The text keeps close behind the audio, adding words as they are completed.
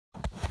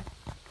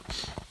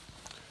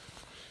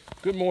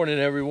Good morning,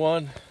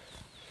 everyone.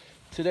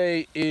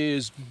 Today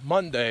is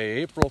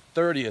Monday, April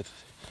 30th.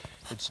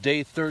 It's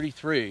day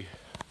 33.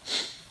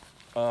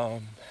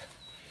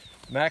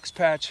 Max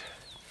patch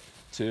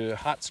to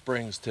Hot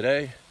Springs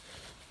today.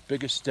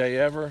 Biggest day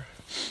ever.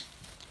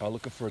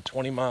 Looking for a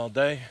 20-mile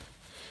day.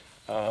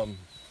 The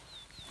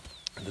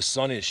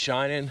sun is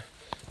shining.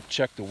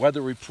 Check the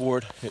weather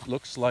report. It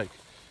looks like,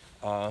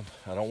 I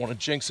don't want to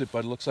jinx it,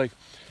 but it looks like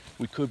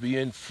we could be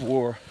in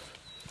for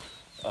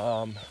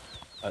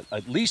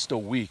at least a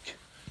week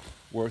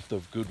worth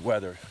of good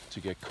weather to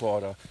get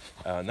caught up,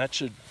 and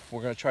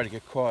we're going to try to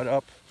get caught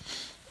up.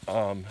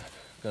 Going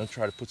to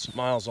try to put some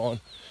miles on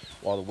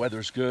while the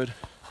weather's good.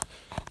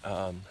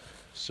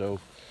 So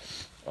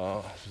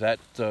all that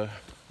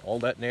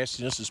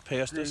nastiness is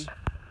past us.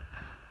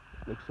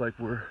 Looks like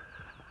we're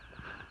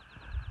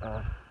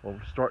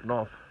starting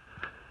off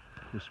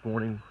this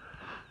morning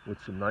with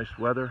some nice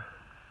weather,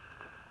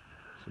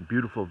 some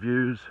beautiful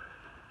views.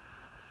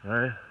 All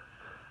right.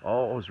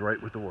 All is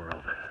right with the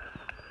world.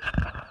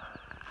 I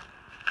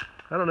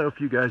don't know if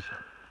you guys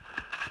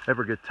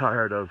ever get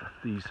tired of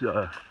these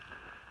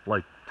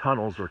like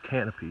tunnels or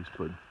canopies,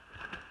 but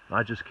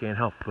I just can't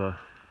help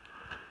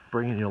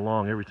bringing you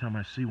along every time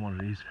I see one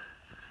of these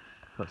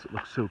because it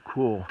looks so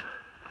cool.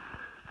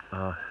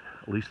 At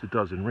least it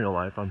does in real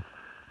life. I'm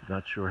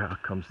not sure how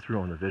it comes through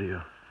on the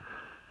video,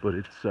 but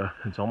it's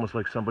almost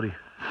like somebody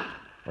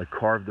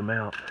carved them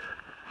out.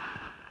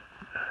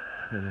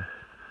 And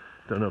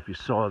don't know if you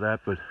saw that,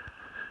 but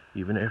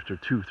even after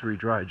 2-3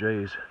 dry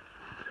days,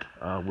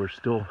 we're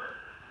still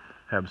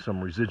have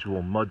some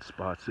residual mud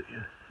spots that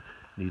you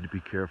need to be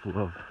careful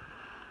of.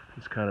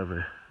 It's kind of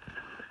a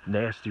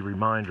nasty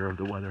reminder of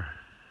the weather,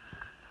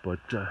 but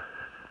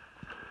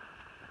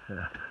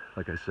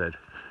like I said,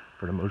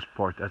 for the most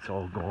part that's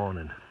all gone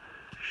and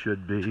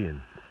should be, and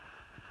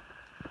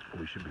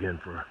we should be in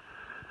for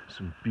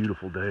some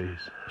beautiful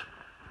days.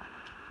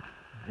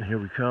 And here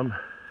we come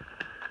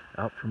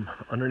out from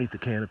underneath the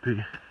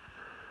canopy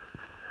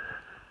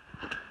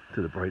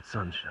to the bright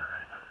sunshine,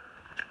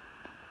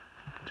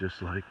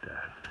 just like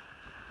that.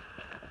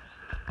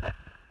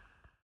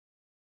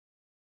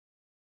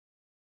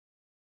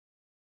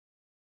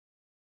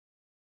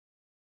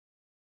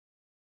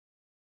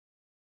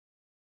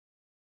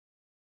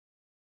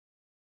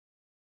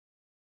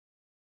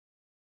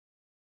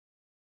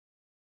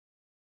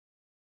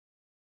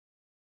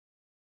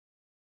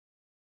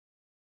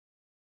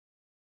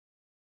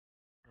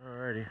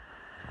 Alrighty.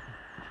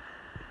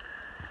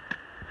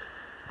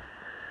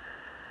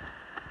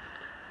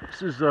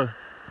 This is a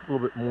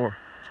little bit more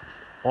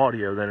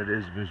audio than it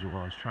is visual.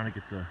 I was trying to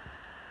get the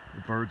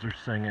birds are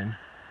singing,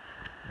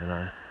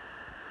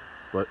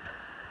 but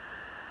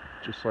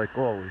just like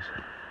always,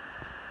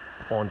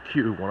 on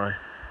cue when I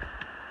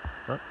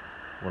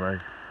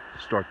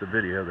start the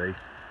video, they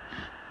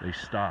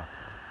stop.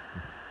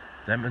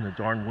 Them and the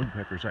darn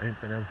woodpeckers, I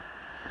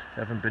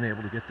haven't been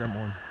able to get them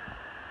on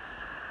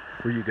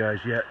for you guys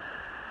yet,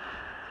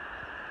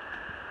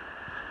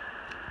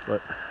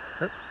 but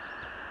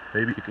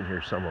maybe you can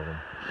hear some of them.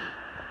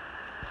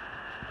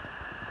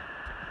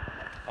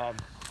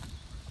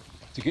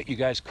 To get you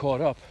guys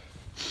caught up,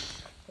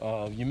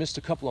 you missed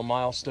a couple of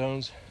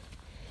milestones.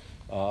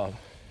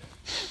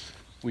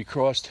 We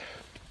crossed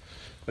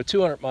a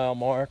 200-mile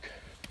mark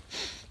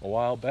a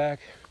while back.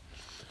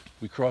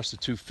 We crossed the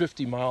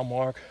 250-mile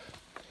mark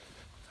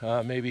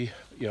maybe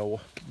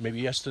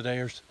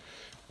yesterday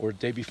or the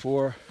day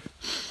before,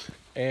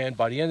 and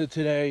by the end of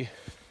today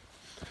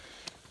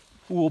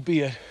we'll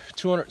be at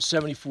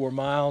 274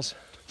 miles,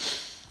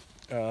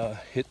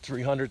 hit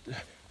 300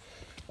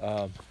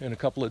 in a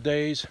couple of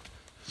days,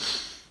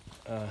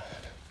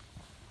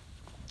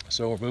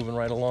 so we're moving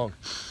right along.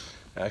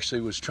 I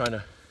actually was trying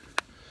to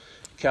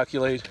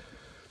calculate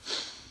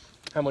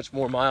how much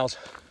more miles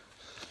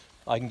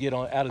I can get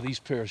out of these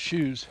pair of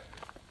shoes.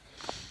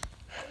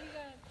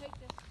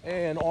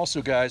 And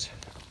also, guys,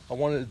 I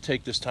wanted to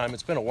take this time,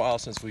 it's been a while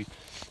since we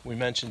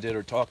mentioned it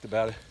or talked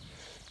about it,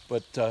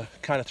 but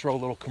kind of throw a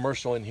little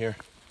commercial in here.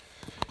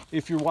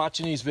 If you're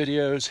watching these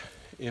videos,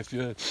 if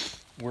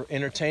we're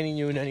entertaining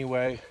you in any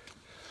way,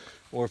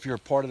 or if you're a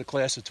part of the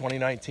class of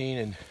 2019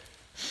 and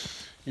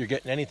you're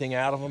getting anything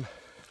out of them,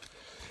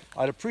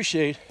 I'd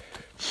appreciate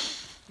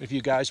if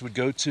you guys would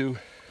go to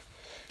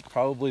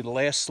probably the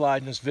last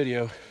slide in this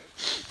video,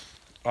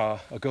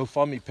 a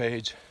GoFundMe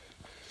page.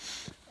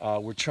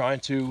 We're trying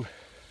to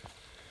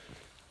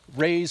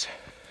raise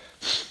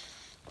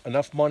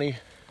enough money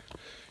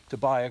to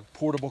buy a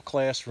portable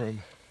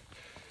classroom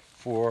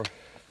for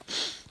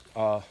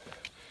a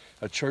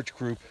church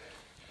group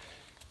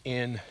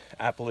in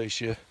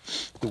Appalachia,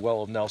 the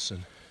Well of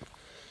Nelson.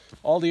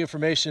 All the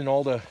information,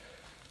 all the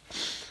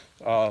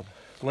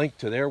link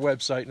to their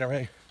website and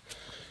everything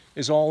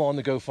is all on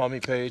the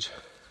GoFundMe page.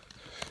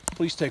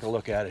 Please take a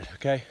look at it,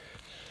 okay?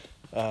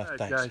 Thanks.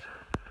 Guys,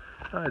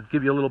 I'll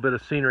give you a little bit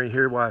of scenery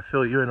here while I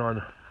fill you in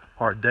on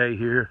our day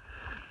here.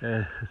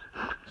 And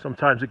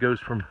sometimes it goes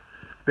from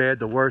bad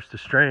to worse to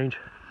strange.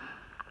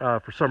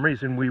 For some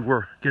reason we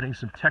were getting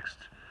some text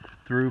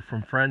through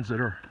from friends that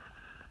are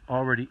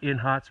already in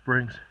Hot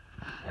Springs,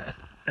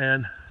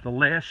 and the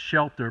last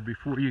shelter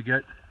before you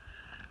get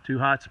to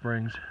Hot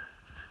Springs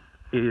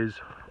is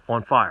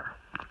on fire.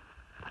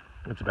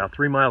 It's about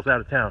 3 miles out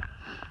of town.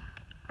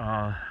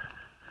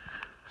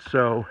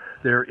 So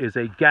there is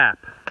a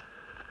gap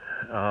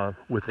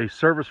with a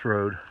service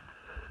road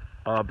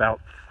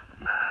about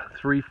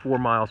 3-4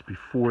 miles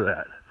before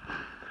that.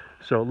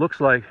 So it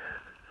looks like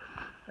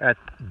at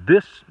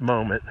this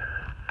moment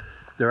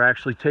they're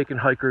actually taking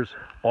hikers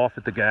off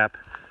at the gap.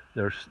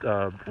 There's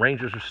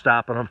rangers are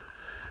stopping them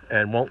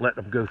and won't let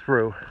them go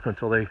through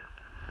until they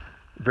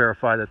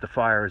verify that the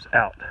fire is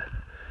out.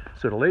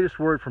 So the latest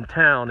word from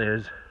town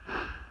is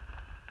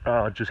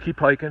just keep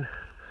hiking.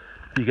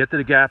 If you get to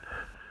the gap,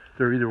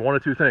 there are either one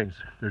of two things.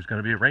 There's going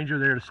to be a ranger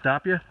there to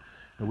stop you,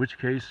 in which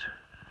case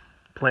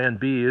plan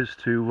B is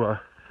to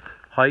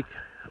hike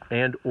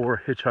and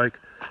or hitchhike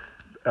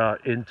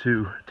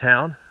into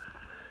town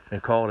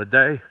and call it a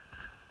day,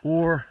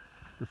 or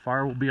the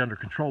fire will be under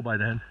control by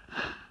then,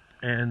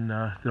 and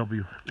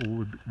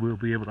we'll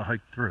be able to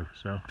hike through.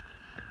 So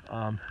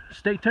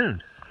stay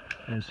tuned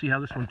and see how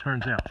this one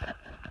turns out.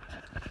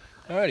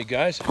 Alrighty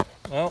guys,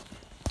 well,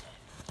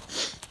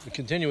 the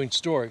continuing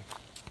story.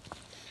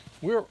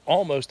 We're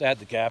almost at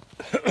the gap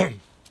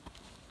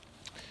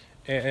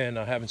and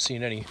I haven't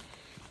seen any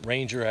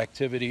ranger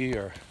activity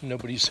or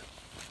nobody's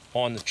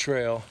on the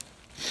trail.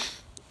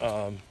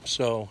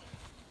 So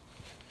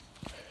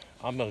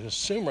I'm going to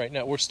assume right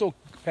now we're still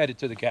headed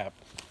to the gap.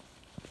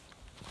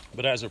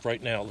 But as of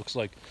right now, it looks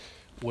like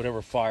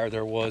whatever fire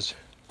there was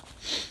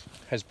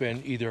has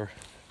been either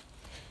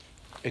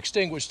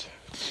extinguished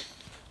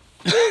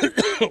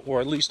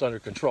or at least under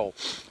control,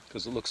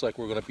 because it looks like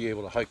we're going to be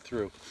able to hike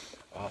through.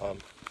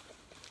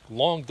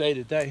 Long day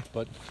today,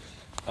 but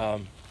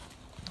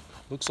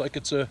looks like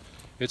it's a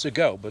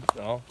go, but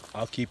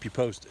I'll keep you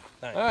posted.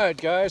 Thanks. All right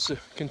guys, the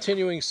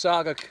continuing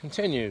saga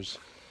continues.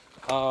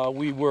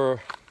 We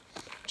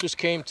just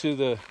came to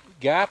the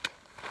gap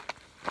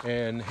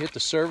and hit the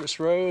service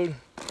road,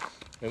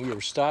 and we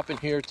were stopping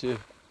here to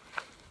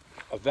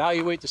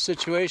evaluate the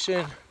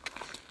situation,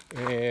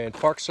 and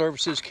Park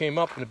Services came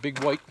up in a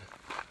big white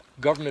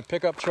government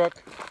pickup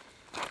truck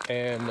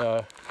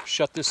and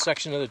shut this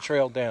section of the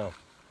trail down.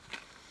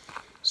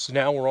 So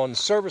now we're on the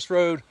service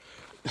road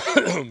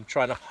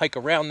trying to hike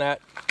around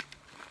that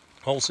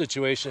whole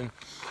situation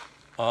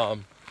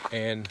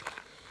and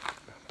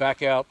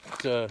back out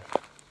to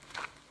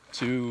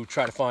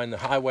try to find the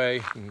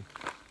highway and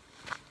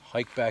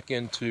hike back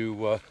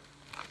into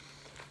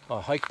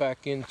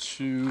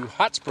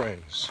Hot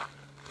Springs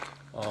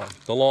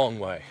the long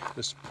way.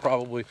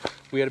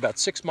 We had about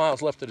 6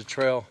 miles left of the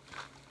trail.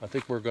 I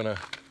think we're gonna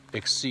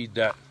exceed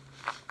that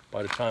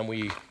by the time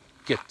we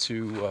get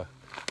to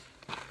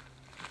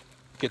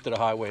the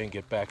highway and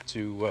get back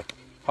to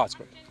Hot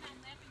Springs.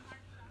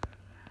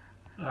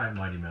 All right,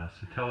 Mighty Mouse.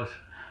 So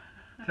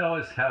tell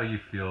us how you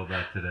feel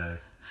about today.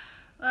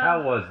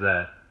 How was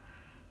that?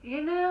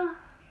 You know,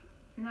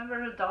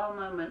 never a dull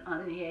moment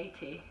on the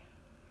AT.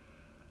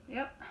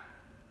 Yep.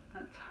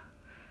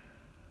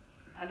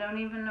 I don't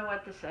even know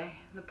what to say.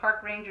 The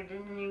park ranger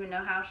didn't even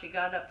know how she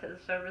got up to the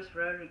service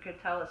road or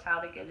could tell us how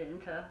to get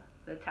into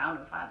the town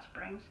of Hot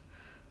Springs.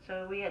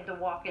 So we had to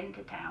walk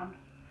into town.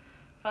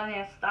 Finally,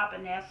 I stopped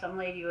and asked some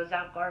lady who was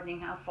out gardening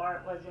how far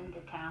it was into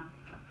town.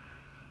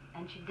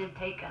 And she did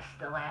take us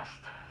the last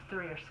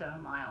 3 or so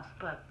miles.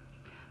 But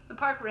the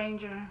park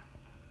ranger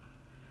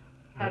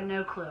had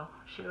no clue.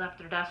 She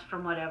left her desk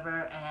from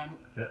whatever and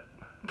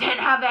didn't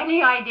have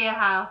any idea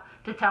how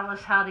to tell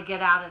us how to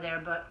get out of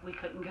there, but we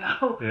couldn't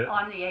go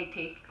on the AT.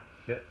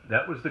 Yeah,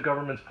 that was the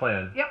government's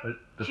plan. Yep.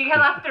 She had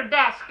left her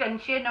desk and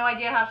she had no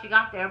idea how she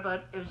got there,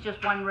 but it was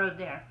just one road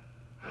there.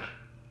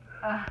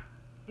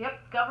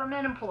 Yep,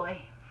 government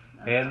employee.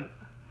 And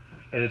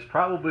it's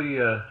probably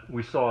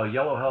we saw a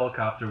yellow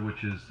helicopter,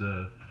 which is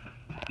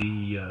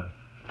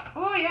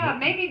oh yeah,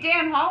 maybe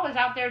Dan Hall was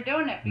out there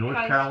doing it.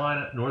 North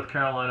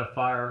Carolina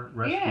Fire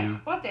Rescue. Yeah,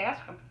 we'll have to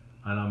ask him.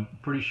 And I'm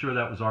pretty sure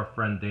that was our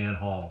friend Dan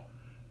Hall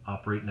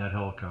operating that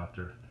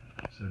helicopter.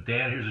 So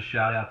Dan, here's a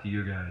shout out to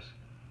you guys.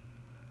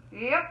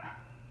 Yep.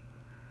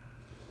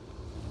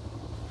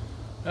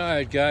 All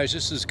right, guys,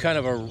 this is kind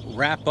of a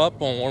wrap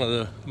up on one of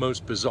the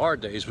most bizarre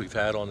days we've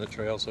had on the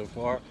trail so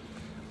far.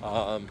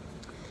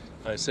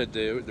 I said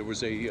there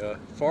was a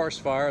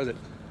forest fire that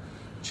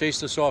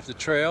chased us off the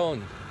trail,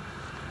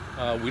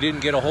 and we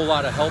didn't get a whole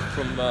lot of help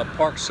from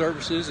Park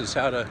Services as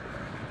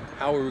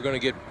how we were going to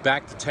get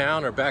back to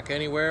town or back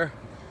anywhere.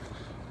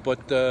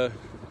 But I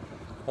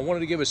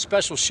wanted to give a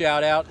special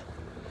shout out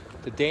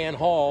to Dan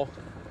Hall,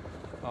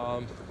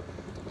 an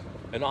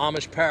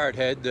Amish parrot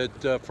head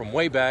that from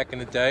way back in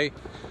the day.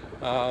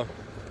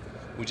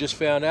 We just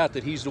found out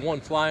that he's the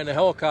one flying the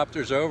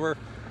helicopters over,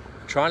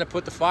 trying to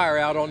put the fire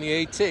out on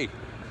the AT.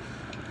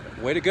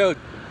 Way to go,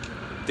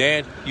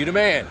 Dan. You the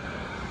man.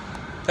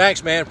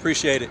 Thanks, man.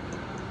 Appreciate it.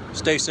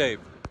 Stay safe.